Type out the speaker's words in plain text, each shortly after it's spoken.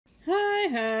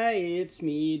It's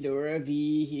me, Dora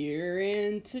V here,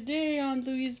 and today on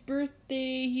Louie's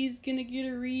birthday, he's gonna get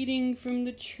a reading from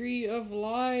the Tree of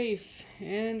Life.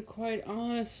 And quite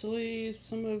honestly,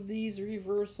 some of these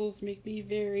reversals make me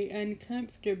very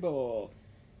uncomfortable.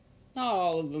 Not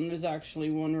all of them. There's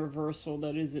actually one reversal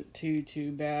that isn't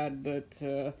too bad, but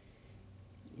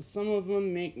some of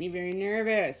them make me very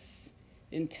nervous.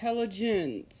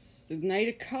 Intelligence, the Knight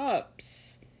of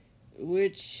Cups,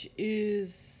 which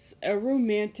is a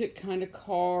romantic kind of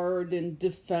card and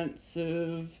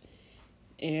defensive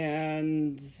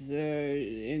and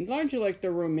largely like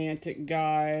the romantic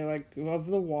guy, like of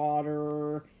the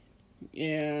water,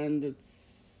 and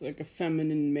it's like a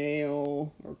feminine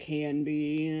male, or can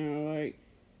be,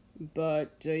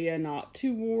 but yeah, not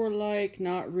too warlike,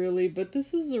 not really, but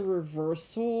this is a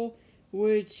reversal,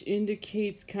 which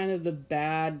indicates kind of the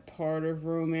bad part of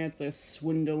romance, like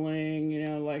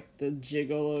swindling, like the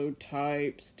gigolo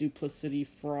types, duplicity,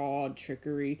 fraud,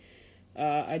 trickery.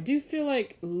 I do feel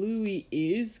like Louie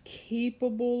is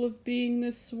capable of being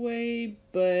this way,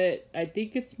 but I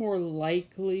think it's more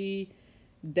likely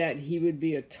that he would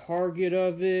be a target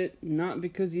of it, not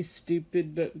because he's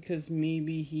stupid, but because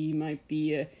maybe he might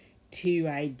be too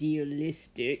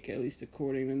idealistic, at least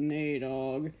according to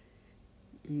Nadog.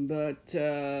 But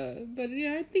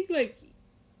yeah, I think like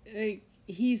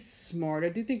he's smart. I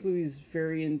do think Louis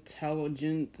very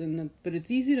intelligent, but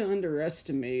it's easy to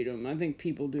underestimate him. I think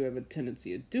people do have a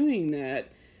tendency of doing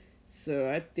that. So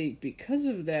I think because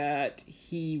of that,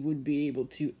 he would be able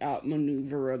to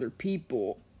outmaneuver other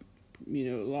people, a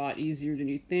lot easier than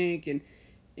you think. And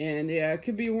yeah, it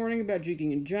could be a warning about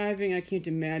drinking and driving. I can't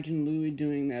imagine Louis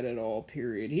doing that at all,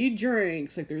 period. He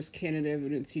drinks, like there's canon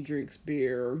evidence he drinks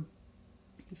beer.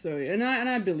 So, and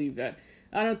I believe that.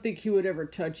 I don't think he would ever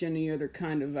touch any other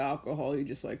kind of alcohol. He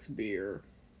just likes beer.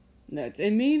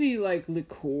 And maybe like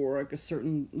liqueur, like a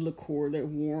certain liqueur that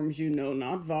warms you. No,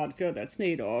 not vodka. That's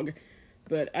Nadog.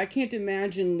 But I can't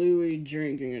imagine Louis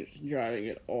drinking and driving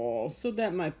at all. So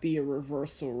that might be a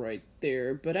reversal right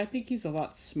there. But I think he's a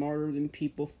lot smarter than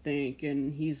people think,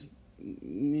 and he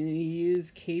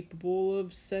is capable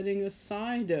of setting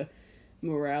aside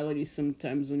morality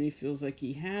sometimes when he feels like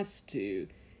he has to.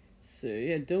 So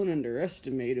yeah, don't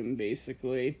underestimate him,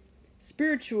 basically.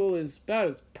 Spiritual is about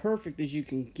as perfect as you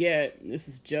can get. This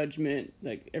is judgment.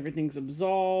 Like, everything's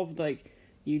absolved. Like,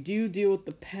 you do deal with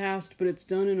the past, but it's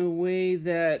done in a way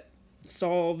that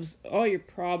solves all your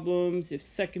problems. You have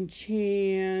second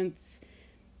chance.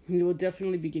 He will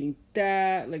definitely be getting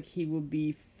that. Like, he will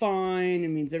be fine. It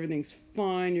means everything's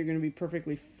fine. You're going to be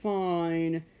perfectly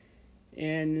fine.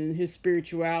 And his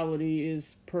spirituality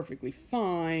is perfectly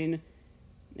fine.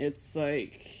 It's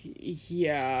like,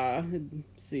 yeah,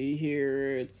 see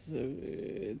here, it's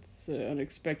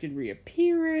unexpected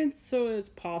reappearance, so it's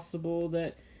possible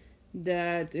that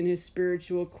in his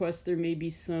spiritual quest there may be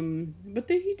some, but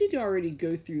he did already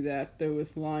go through that, though,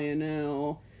 with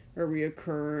Lionel, a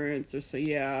reoccurrence, or so,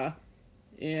 yeah.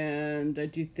 And I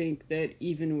do think that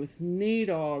even with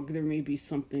Nadog, there may be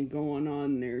something going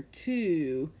on there,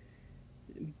 too.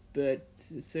 But,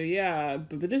 so yeah,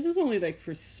 but this is only, like,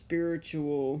 for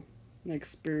spiritual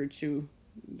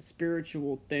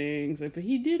things. Like, but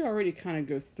he did already kind of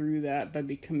go through that by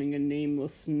becoming a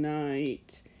nameless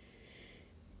knight.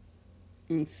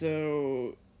 And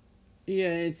so,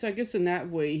 yeah, it's, I guess in that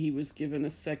way he was given a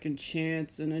second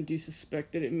chance, and I do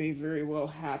suspect that it may very well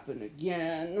happen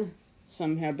again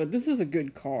somehow. But this is a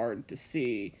good card to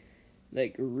see,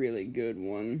 like, a really good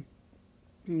one.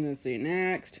 And let's see,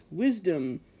 next,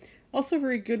 Wisdom. Also a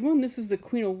very good one. This is the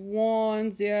Queen of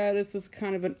Wands. Yeah, this is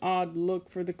kind of an odd look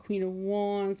for the Queen of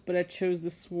Wands, but I chose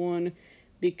this one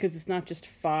because it's not just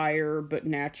fire, but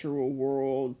natural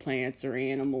world, plants or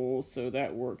animals, so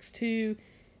that works too.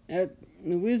 The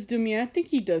Wisdom, yeah, I think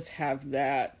he does have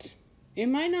that. It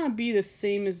might not be the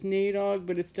same as Nadog,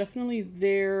 but it's definitely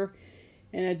there,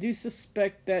 and I do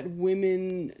suspect that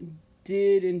women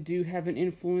did and do have an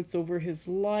influence over his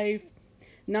life.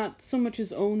 Not so much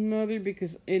his own mother,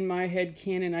 because in my head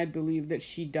canon, I believe that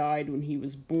she died when he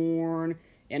was born,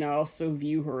 and I also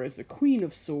view her as a Queen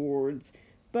of Swords,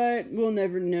 but we'll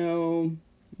never know,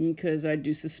 because I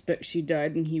do suspect she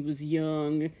died when he was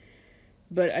young.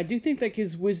 But I do think like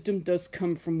his wisdom does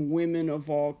come from women of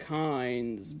all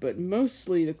kinds, but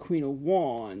mostly the Queen of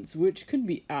Wands, which could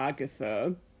be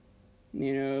Agatha,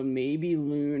 maybe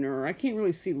Lunar. I can't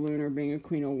really see Lunar being a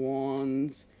Queen of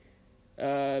Wands.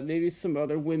 Maybe some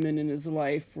other women in his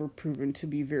life were proven to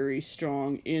be very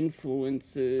strong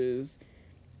influences.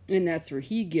 and that's where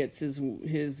he gets his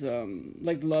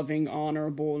like loving,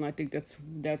 honorable, and I think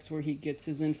that's where he gets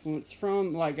his influence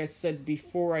from. Like I said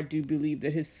before, I do believe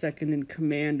that his second in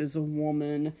command is a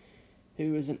woman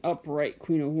who is an upright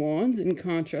Queen of Wands, in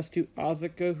contrast to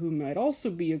Asuka, who might also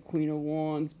be a Queen of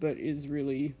Wands, but is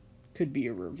really could be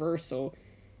a reversal.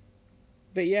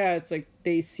 But yeah, it's like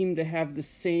they seem to have the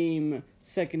same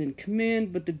second in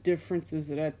command, but the difference is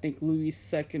that I think Louie's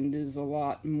second is a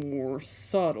lot more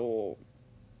subtle.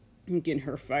 Again,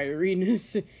 her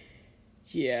fieriness.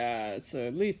 Yeah, so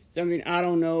at least, I mean, I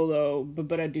don't know though,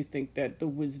 but I do think that the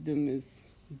wisdom is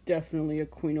definitely a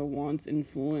Queen of Wands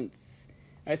influence.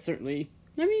 I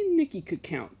mean, Nikki could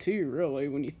count too, really,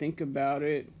 when you think about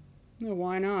it. No,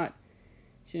 why not?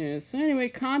 Yeah, so anyway,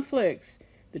 conflicts.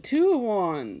 The Two of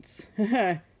Wands.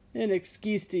 An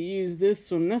excuse to use this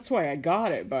one. That's why I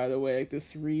got it, by the way. Like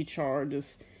this recharge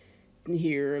is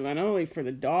here, not only for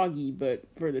the doggy, but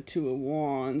for the Two of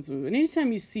Wands. And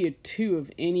anytime you see a two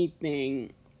of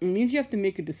anything, it means you have to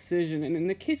make a decision. And in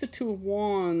the case of Two of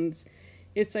Wands,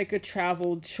 it's like a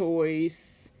traveled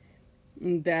choice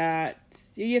that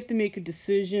you have to make a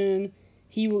decision.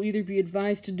 He will either be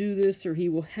advised to do this or he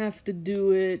will have to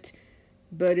do it.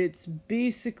 But it's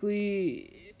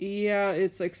basically, yeah,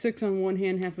 it's like 6 on one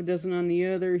hand, half a dozen on the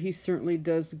other. He certainly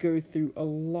does go through a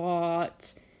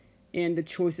lot. And the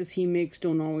choices he makes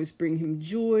don't always bring him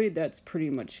joy. That's pretty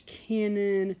much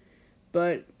canon.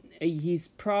 But he's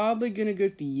probably going to go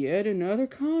through yet another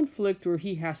conflict where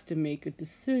he has to make a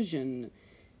decision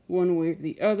one way or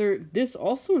the other. This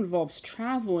also involves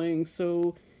traveling.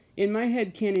 So in my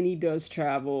head canon, he does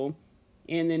travel.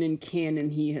 And then in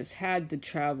canon, he has had to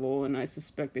travel, and I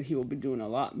suspect that he will be doing a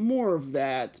lot more of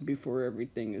that before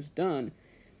everything is done.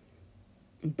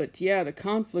 But yeah, the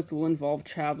conflict will involve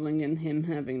traveling and him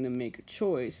having to make a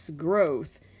choice.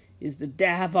 Growth is the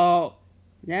devil.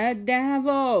 That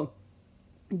devil!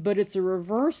 But it's a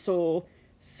reversal,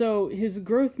 so his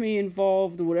growth may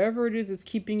involve whatever it is that's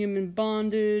keeping him in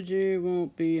bondage. It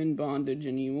won't be in bondage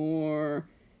anymore.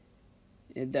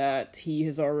 That he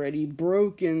has already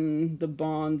broken the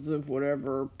bonds of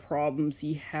whatever problems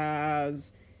he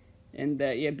has, and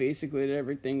that, yeah, basically that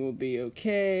everything will be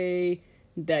okay,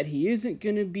 that he isn't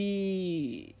going to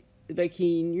be, like,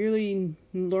 he really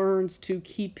learns to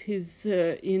keep his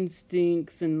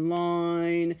instincts in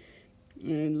line,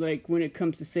 and, like, when it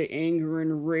comes to, say, anger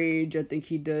and rage, I think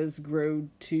he does grow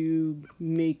to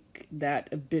make that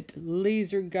a bit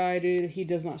laser-guided. He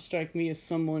does not strike me as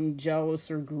someone jealous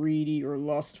or greedy or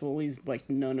lustful. He's, like,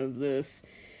 none of this.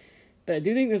 But I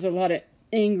do think there's a lot of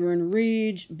anger and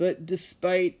rage, but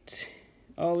despite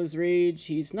all his rage,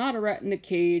 he's not a rat in a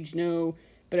cage, no,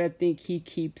 but I think he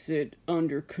keeps it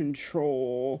under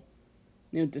control,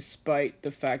 you know, despite the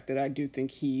fact that I do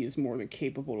think he is more than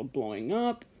capable of blowing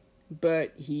up.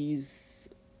 But is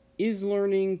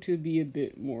learning to be a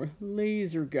bit more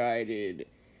laser guided. At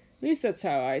least that's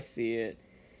how I see it.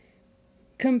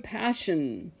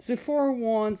 Compassion. So 4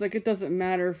 Wands, like, it doesn't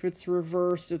matter if it's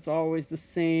reversed, it's always the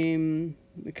same.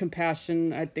 The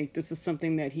compassion, I think this is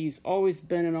something that he's always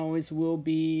been and always will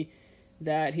be.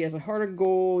 That he has a heart of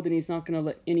gold and he's not going to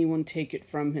let anyone take it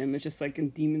from him. It's just like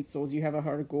in Demon Souls, you have a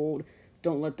heart of gold,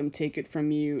 don't let them take it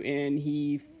from you, and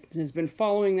he has been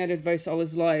following that advice all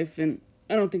his life, and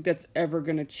I don't think that's ever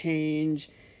going to change.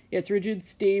 It's rigid,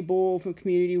 stable from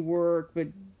community work, but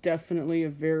definitely a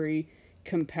very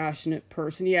compassionate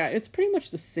person. Yeah, it's pretty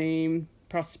much the same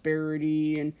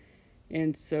prosperity,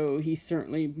 and so he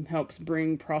certainly helps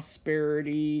bring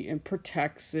prosperity and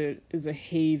protects it as a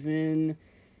haven.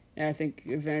 And I think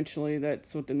eventually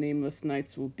that's what the Nameless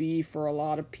Knights will be for a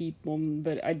lot of people,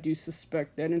 but I do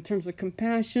suspect that in terms of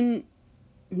compassion,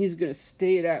 he's going to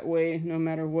stay that way no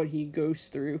matter what he goes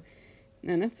through.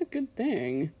 And that's a good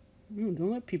thing.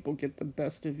 Don't let people get the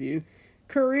best of you.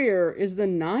 Career is the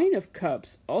 9 of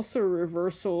Cups, also a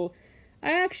reversal.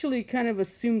 I actually kind of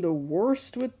assumed the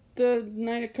worst with the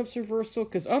 9 of Cups reversal,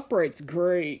 because upright's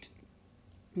great.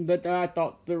 But I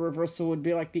thought the reversal would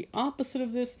be like the opposite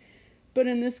of this. But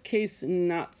in this case,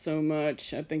 not so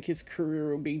much. I think his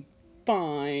career will be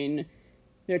fine.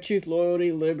 Yeah, truth,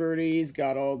 loyalty, liberty, he's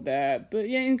got all that. But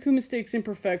yeah, include mistakes,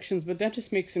 imperfections, but that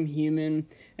just makes him human.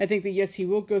 I think that, yes, he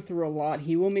will go through a lot.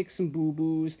 He will make some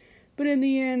boo-boos. But in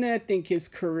the end, I think his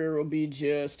career will be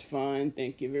just fine.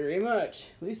 Thank you very much.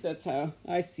 At least that's how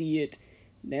I see it.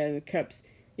 The Cups.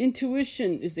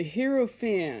 Intuition is the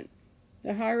Hierophant.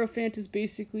 The Hierophant is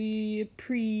basically a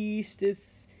priest.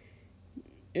 It's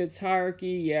hierarchy,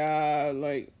 yeah,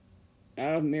 like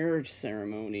a marriage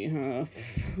ceremony, huh?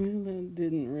 Well, that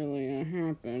didn't really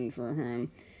happen for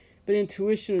him. But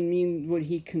intuition would mean what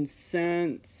he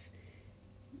consents.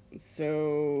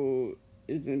 So,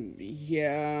 isn't,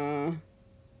 yeah.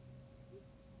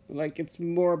 Like, it's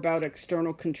more about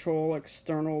external control,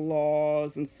 external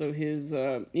laws, and so his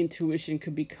intuition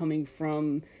could be coming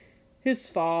from his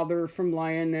father, from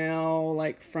Lionel,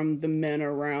 like from the men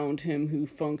around him who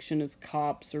function as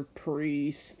cops or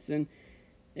priests, and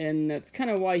that's kind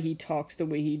of why he talks the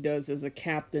way he does as a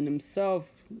captain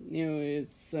himself. You know,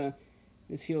 it's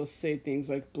is he'll say things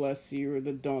like "bless you" or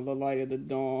 "the dawn, the light of the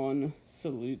dawn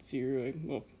salutes you." Like,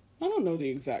 well, I don't know the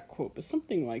exact quote, but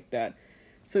something like that.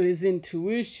 So his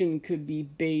intuition could be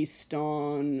based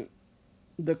on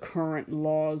the current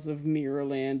laws of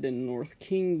Mirrorland and North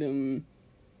Kingdom,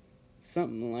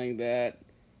 something like that.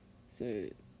 So,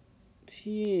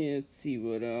 yeah, let's see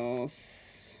what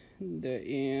else.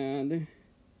 And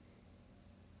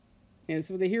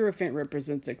so the Hierophant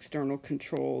represents external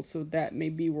control, so that may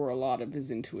be where a lot of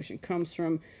his intuition comes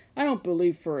from. I don't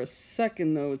believe for a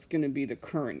second, though, it's going to be the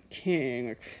current king.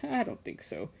 Like, I don't think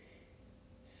so.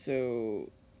 So,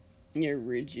 yeah,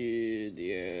 rigid,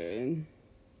 yeah.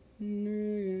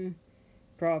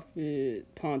 Prophet,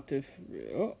 pontiff,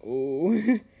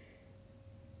 uh-oh.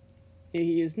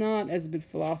 He is not Elizabeth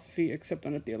philosophy except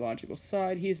on a theological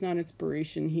side. He is not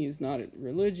inspiration. He is not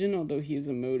religion, although he is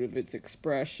a mode of its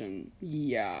expression.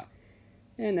 Yeah.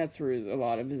 And that's where a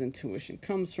lot of his intuition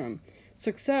comes from.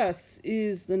 Success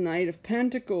is the Knight of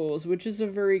Pentacles, which is a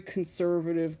very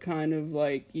conservative kind of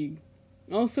like,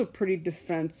 also pretty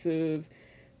defensive,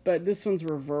 but this one's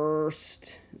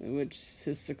reversed, which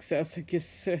his success, I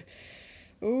guess.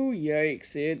 Oh,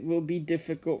 yikes. It will be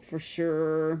difficult for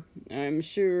sure. I'm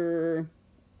sure.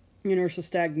 Inertial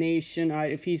stagnation,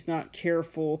 if he's not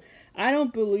careful. I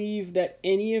don't believe that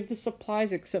any of this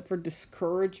applies except for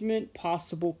discouragement,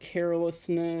 possible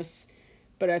carelessness.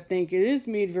 But I think it is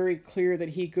made very clear that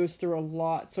he goes through a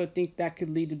lot. So I think that could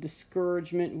lead to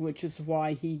discouragement, which is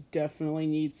why he definitely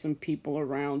needs some people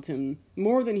around him.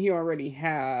 More than he already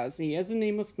has. He has the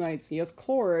Nameless Knights. He has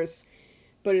Chloris.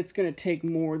 But it's going to take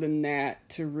more than that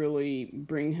to really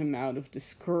bring him out of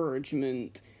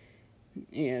discouragement.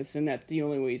 Yes, and that's the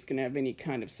only way he's going to have any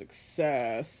kind of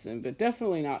success. But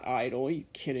definitely not idle. Are you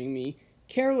kidding me?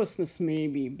 Carelessness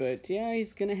maybe, but yeah,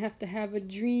 he's going to have a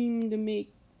dream to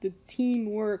make the team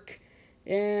work.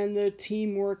 And the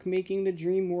teamwork making the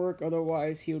dream work.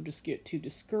 Otherwise, he'll just get too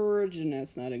discouraged, and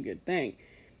that's not a good thing.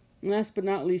 Last but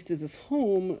not least is his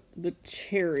home, the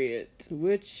Chariot,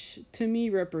 which to me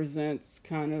represents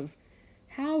kind of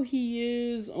how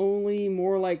he is, only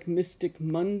more like Mystic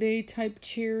Monday type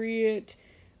Chariot,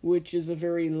 which is a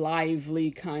very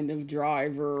lively kind of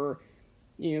driver.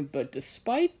 You know, but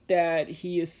despite that,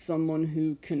 he is someone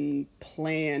who can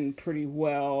plan pretty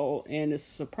well and is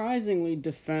surprisingly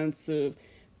defensive,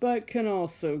 but can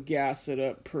also gas it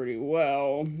up pretty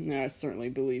well. I certainly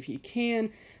believe he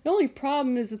can. The only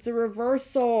problem is it's a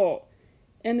reversal,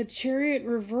 and the Chariot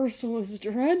reversal is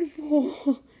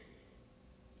dreadful.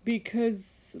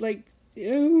 Because, like,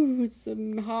 it's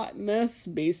a hot mess,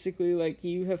 basically. Like,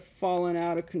 you have fallen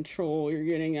out of control, you're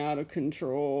getting out of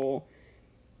control.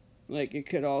 Like, it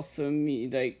could also mean,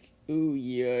 like, ooh,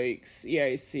 yikes. Yeah,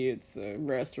 I see it's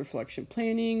rest, reflection,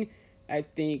 planning. I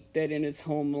think that in his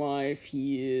home life,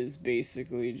 he is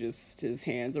basically just, his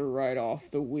hands are right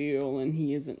off the wheel, and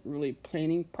he isn't really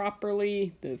planning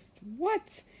properly.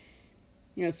 What?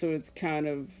 Yeah, so it's kind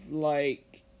of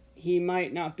like, he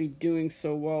might not be doing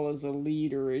so well as a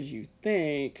leader as you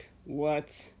think.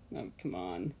 What? Oh, come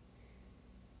on.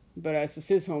 But as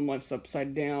his home life's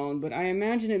upside down. But I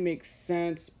imagine it makes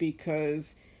sense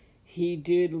because he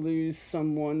did lose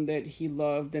someone that he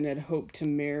loved and had hoped to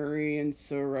marry, and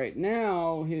so right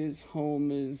now his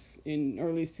home is or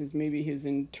at least maybe his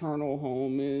internal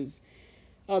home is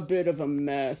a bit of a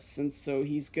mess, and so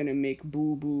he's gonna make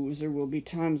boo-boos. There will be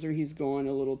times where he's going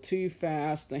a little too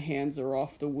fast, the hands are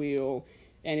off the wheel,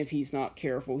 and if he's not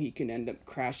careful, he can end up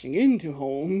crashing into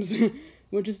homes,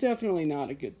 which is definitely not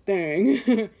a good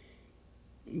thing.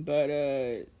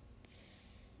 But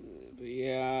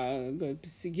yeah, but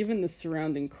given the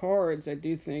surrounding cards, I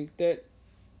do think that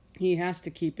he has to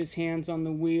keep his hands on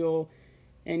the wheel,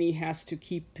 and he has to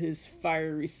keep his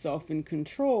fiery self in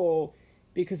control,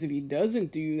 because if he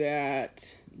doesn't do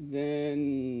that,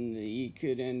 then he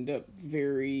could end up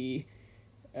very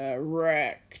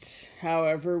wrecked.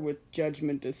 However, with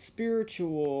judgment as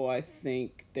spiritual, I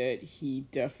think that he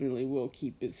definitely will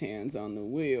keep his hands on the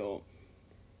wheel.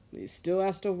 He still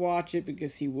has to watch it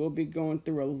because he will be going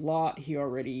through a lot. He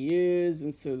already is,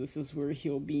 and so this is where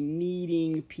he'll be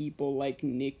needing people like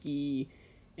Nikki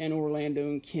and Orlando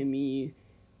and Kimmy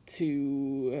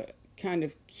to kind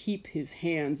of keep his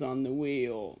hands on the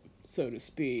wheel, so to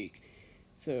speak.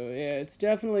 So yeah, it's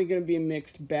definitely going to be a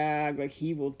mixed bag. Like,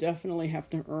 he will definitely have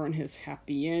to earn his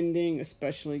happy ending,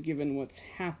 especially given what's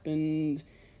happened.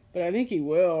 But I think he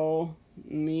will.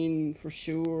 I mean, for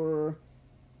sure.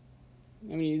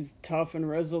 I mean, he's tough and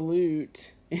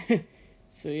resolute.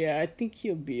 So yeah, I think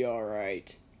he'll be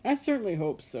alright. I certainly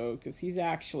hope so, because he's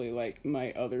actually like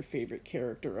my other favorite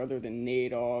character other than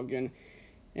Nadog.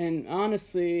 And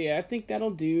honestly, I think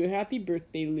that'll do. Happy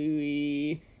birthday,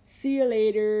 Louie. See you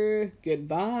later.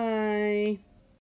 Goodbye.